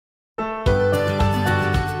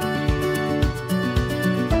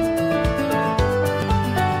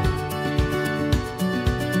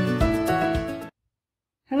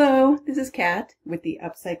This is Kat with the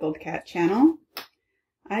Upcycled Cat channel.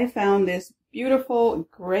 I found this beautiful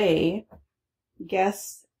gray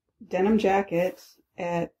Guess denim jacket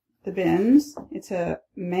at the bins. It's a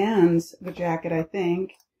man's jacket, I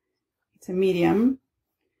think. It's a medium.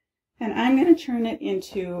 And I'm going to turn it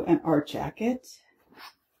into an art jacket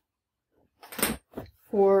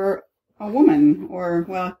for a woman. Or,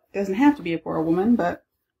 well, it doesn't have to be for a woman, but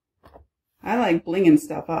I like blinging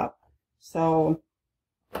stuff up. So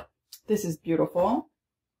this is beautiful.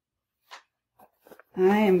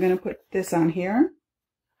 I am going to put this on here.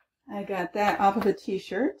 I got that off of a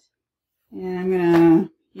t-shirt. And I'm going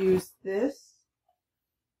to use this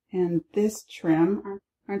and this trim.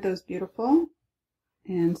 Aren't those beautiful?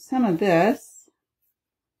 And some of this.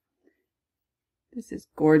 This is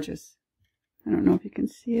gorgeous. I don't know if you can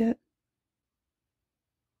see it.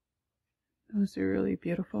 Those are really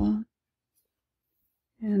beautiful.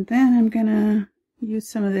 And then I'm going to use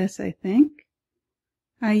some of this, I think.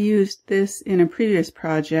 I used this in a previous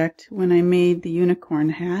project when I made the unicorn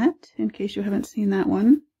hat, in case you haven't seen that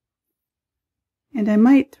one. And I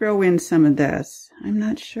might throw in some of this. I'm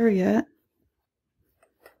not sure yet.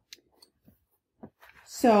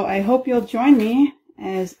 So I hope you'll join me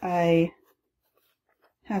as I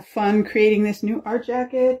have fun creating this new art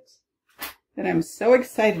jacket that I'm so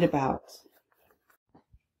excited about.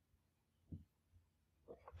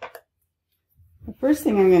 The first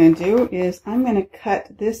thing I'm going to do is I'm going to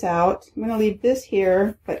cut this out. I'm going to leave this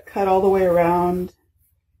here, but cut all the way around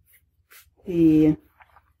the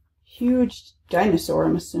huge dinosaur,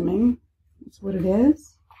 I'm assuming. That's what it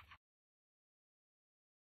is.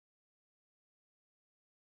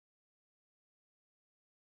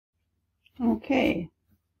 Okay.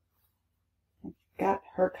 I've got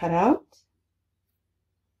her cut out.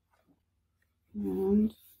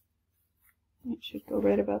 And it should go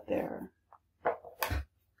right about there.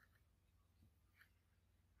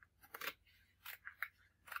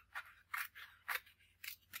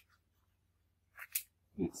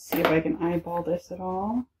 Let's see if I can eyeball this at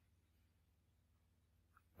all.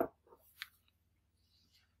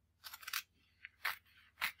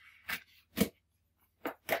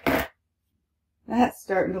 That's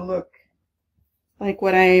starting to look like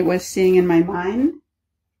what I was seeing in my mind.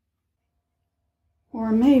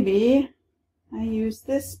 Or maybe I use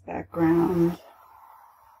this background.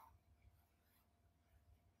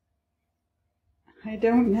 I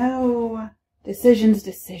don't know. Decisions.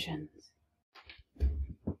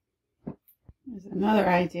 There's another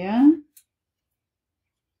idea.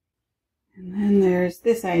 And then there's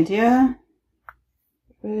this idea,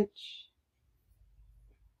 which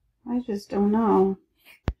I just don't know.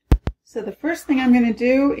 So the first thing I'm going to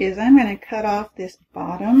do is I'm going to cut off this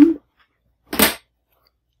bottom.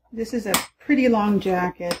 This is a pretty long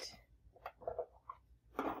jacket.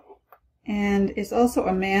 And it's also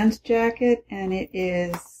a man's jacket, and it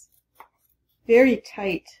is very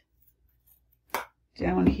tight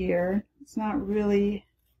down here. It's not really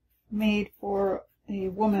made for a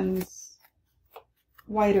woman's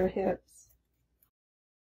wider hips.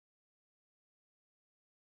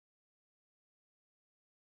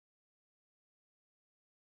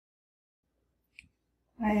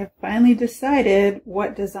 I have finally decided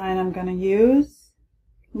what design I'm going to use.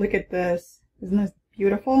 Look at this. Isn't this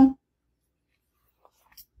beautiful?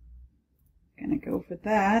 I'm going to go for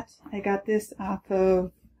that. I got this off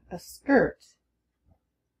of a skirt.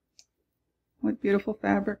 What beautiful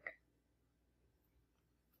fabric.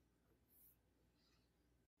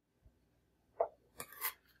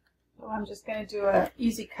 So I'm just going to do an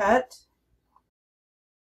easy cut.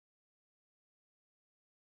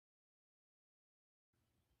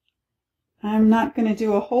 I'm not going to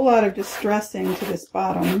do a whole lot of distressing to this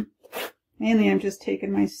bottom. Mainly I'm just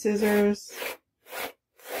taking my scissors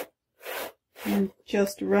and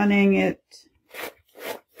just running it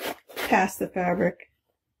past the fabric.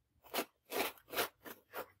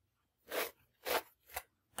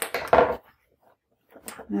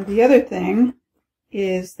 Now the other thing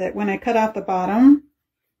is that when I cut off the bottom,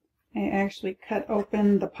 I actually cut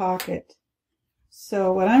open the pocket.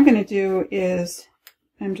 So what I'm going to do is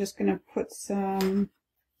I'm just going to put some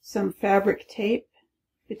fabric tape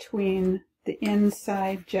between the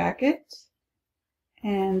inside jacket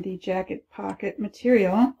and the jacket pocket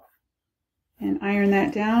material and iron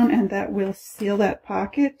that down, and that will seal that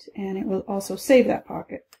pocket, and it will also save that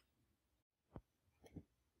pocket.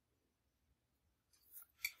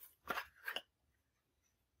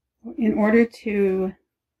 In order to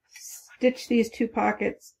stitch these two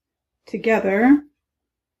pockets together,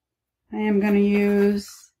 I am going to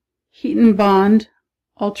use Heat and Bond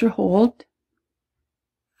Ultra Hold.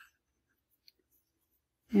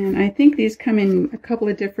 And I think these come in a couple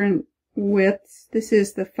of different widths. This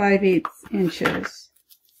is the 5/8 inches.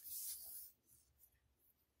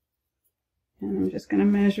 And I'm just going to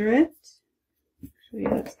measure it. Actually,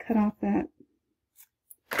 let's cut off that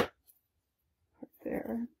part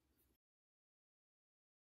there.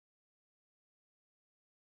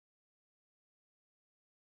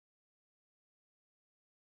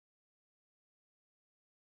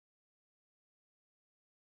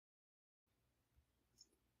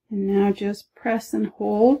 And now just press and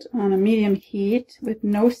hold on a medium heat with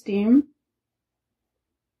no steam.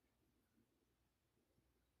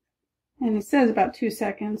 And it says about 2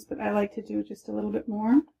 seconds, but I like to do just a little bit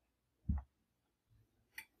more.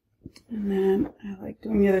 And then I like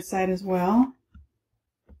doing the other side as well.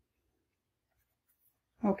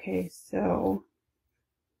 Okay, so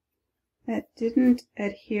that didn't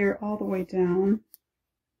adhere all the way down.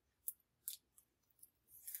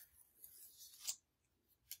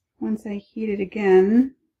 Once I heat it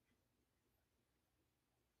again,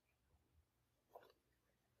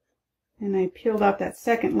 and I peeled off that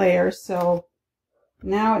second layer, so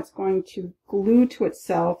now it's going to glue to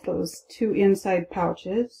itself those 2 inside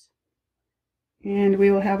pouches, and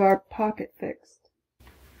we will have our pocket fixed.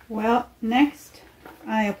 Well, next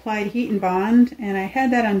I applied heat and bond, and I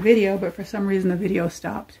had that on video, but for some reason the video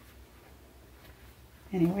stopped.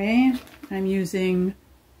 Anyway, I'm using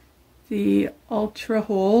the Ultra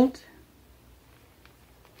Hold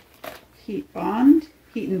heat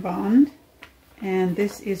and bond, and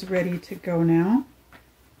this is ready to go now.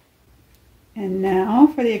 And now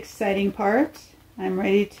for the exciting part, I'm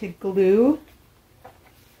ready to glue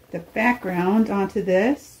the background onto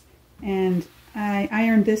this, and I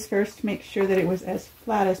ironed this first to make sure that it was as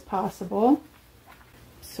flat as possible.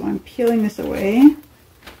 So I'm peeling this away.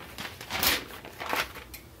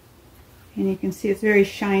 And you can see it's very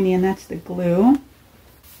shiny, and that's the glue.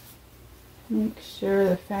 Make sure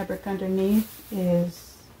the fabric underneath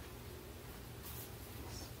is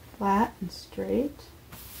flat and straight.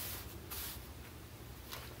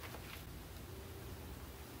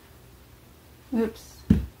 Oops.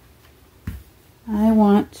 I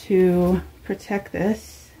want to protect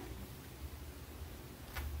this.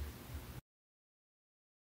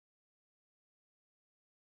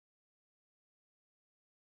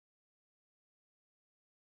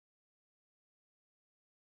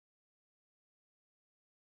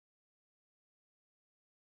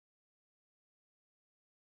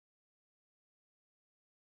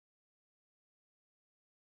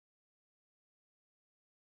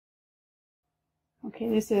 Okay,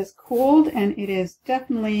 this is cooled, and it is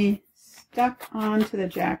definitely stuck onto the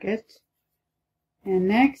jacket. And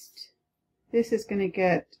next, this is going to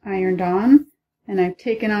get ironed on, and I've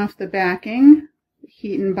taken off the backing. The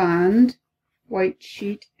heat and bond white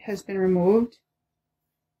sheet has been removed.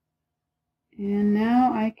 And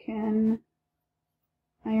now I can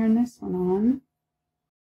iron this one on.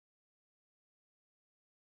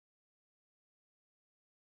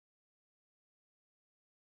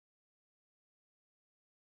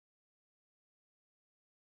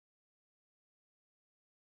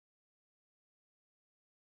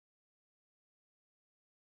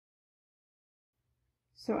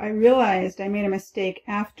 So I realized I made a mistake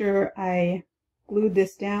after I glued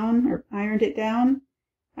this down or ironed it down.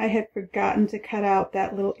 I had forgotten to cut out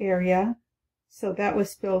that little area, so that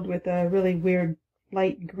was filled with a really weird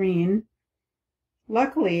light green.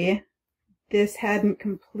 Luckily, this hadn't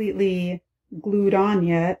completely glued on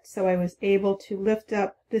yet, so I was able to lift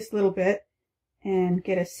up this little bit and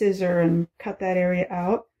get a scissor and cut that area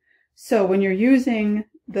out. So when you're using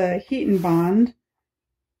the heat and bond,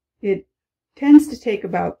 it tends to take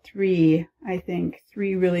about three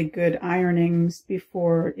really good ironings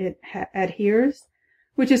before it adheres,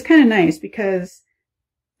 which is kind of nice because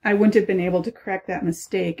I wouldn't have been able to correct that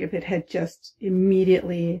mistake if it had just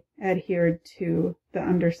immediately adhered to the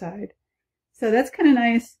underside. So that's kind of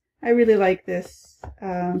nice. I really like this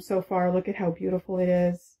so far. Look at how beautiful it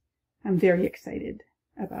is. I'm very excited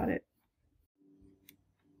about it.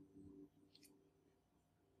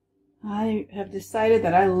 I have decided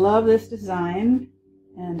that I love this design,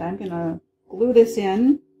 and I'm going to glue this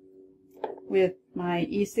in with my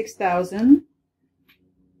E6000.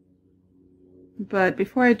 But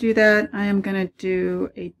before I do that, I am going to do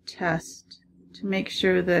a test to make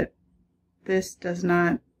sure that this does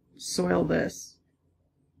not soil this.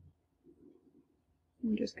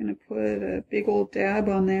 I'm just going to put a big old dab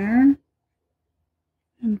on there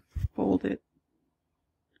and fold it.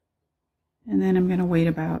 And then I'm going to wait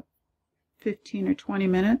about 15 or 20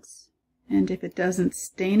 minutes. And if it doesn't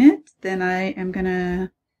stain it, then I am going to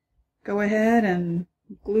go ahead and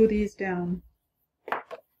glue these down.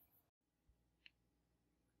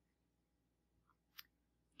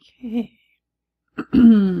 Okay.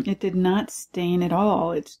 It did not stain at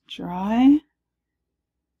all. It's dry.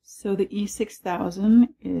 So the E6000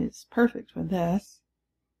 is perfect for this.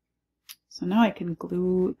 So now I can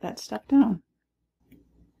glue that stuff down.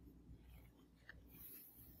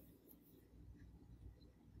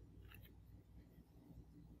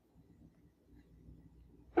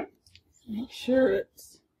 Make sure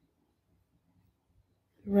it's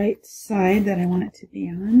the right side that I want it to be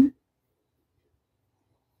on.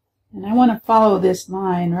 And I want to follow this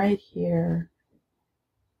line right here.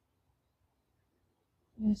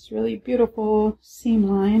 This really beautiful seam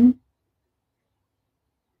line.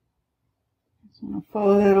 Just want to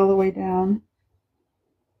follow that all the way down.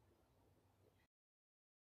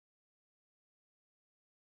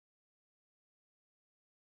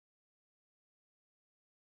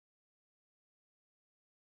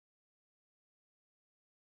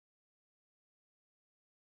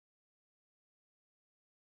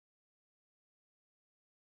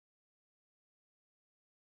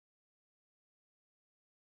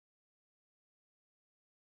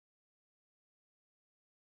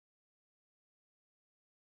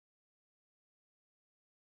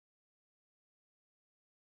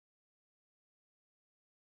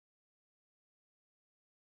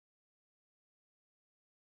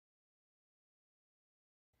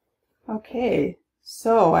 Okay,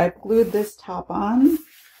 so I've glued this top on,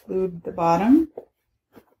 glued the bottom.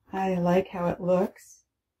 I like how it looks.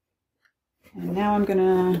 And now I'm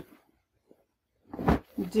going to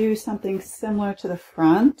do something similar to the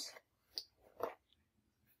front.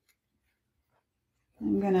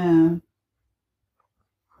 I'm going to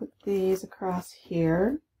put these across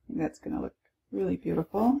here. I think that's going to look really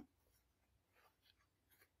beautiful.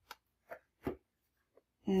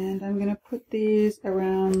 And I'm going to put these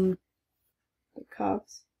around the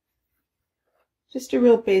cuffs. Just a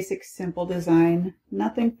real basic, simple design.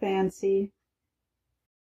 Nothing fancy.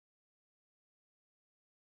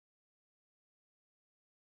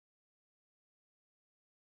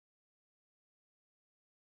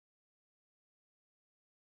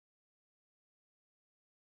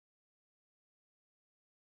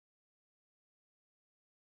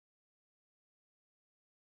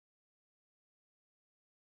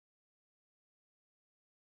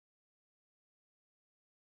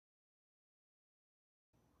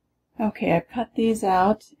 Okay, I've cut these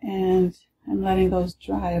out and I'm letting those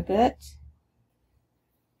dry a bit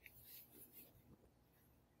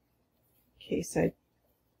in case I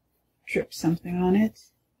drip something on it.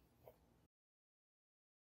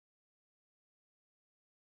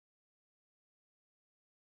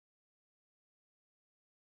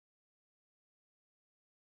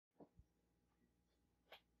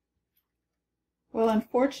 Well,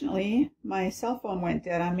 unfortunately, my cell phone went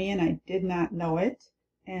dead on me and I did not know it,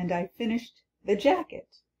 and I finished the jacket.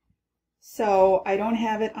 So I don't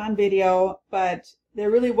have it on video, but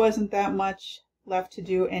there really wasn't that much left to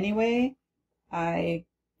do anyway. I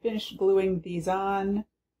finished gluing these on.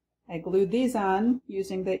 I glued these on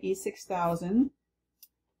using the E6000,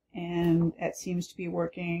 and that seems to be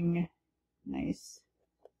working nice.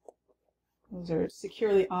 Those are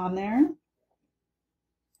securely on there.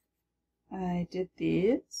 I did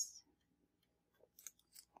these.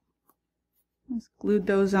 Just glued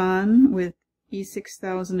those on with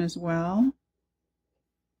E6000 as well.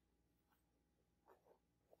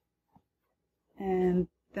 And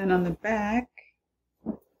then on the back,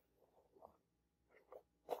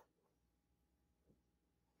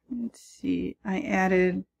 let's see, I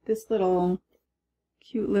added this little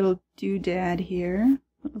cute little doodad here,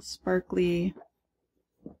 little sparkly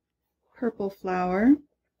purple flower.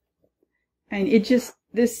 And it just,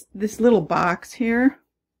 this little box here,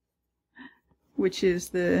 which is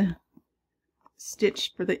the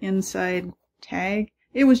stitch for the inside tag,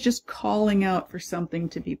 it was just calling out for something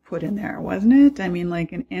to be put in there, wasn't it? I mean,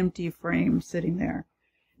 like an empty frame sitting there.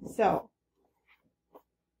 So,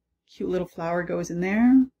 cute little flower goes in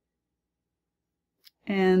there.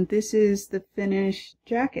 And this is the finished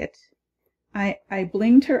jacket. I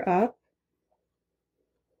blinged her up.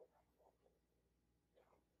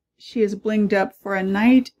 She is blinged up for a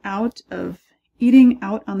night out of eating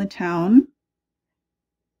out on the town.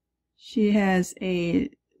 She has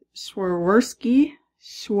a Swarovski,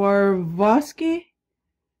 it's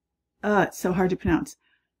so hard to pronounce,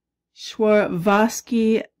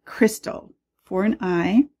 Swarovski crystal for an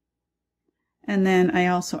eye. And then I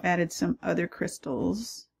also added some other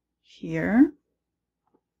crystals here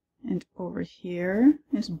and over here,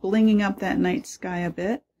 just blinging up that night sky a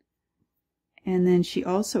bit. And then she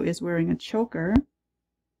also is wearing a choker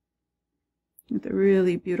with a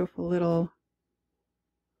really beautiful little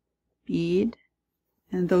bead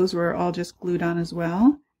and those were all just glued on as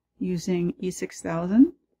well using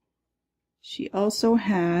E6000. She also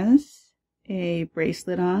has a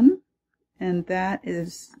bracelet on, and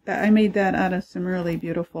I made that out of some really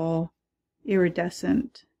beautiful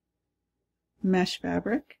iridescent mesh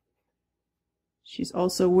fabric. She's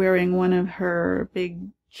also wearing one of her big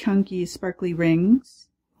chunky sparkly rings.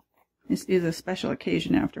 This is a special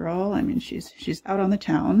occasion after all. I mean, she's out on the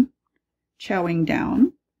town, chowing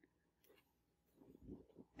down.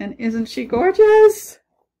 And isn't she gorgeous?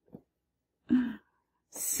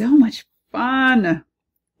 So much fun.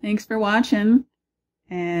 Thanks for watching,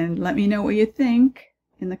 and let me know what you think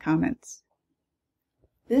in the comments.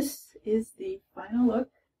 This is the final look.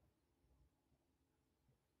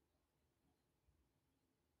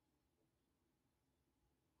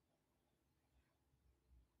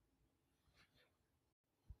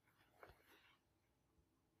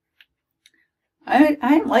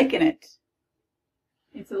 I'm liking it.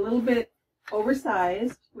 It's a little bit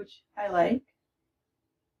oversized, which I like.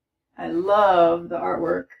 I love the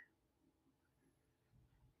artwork.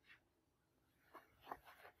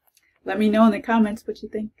 Let me know in the comments what you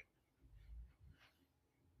think.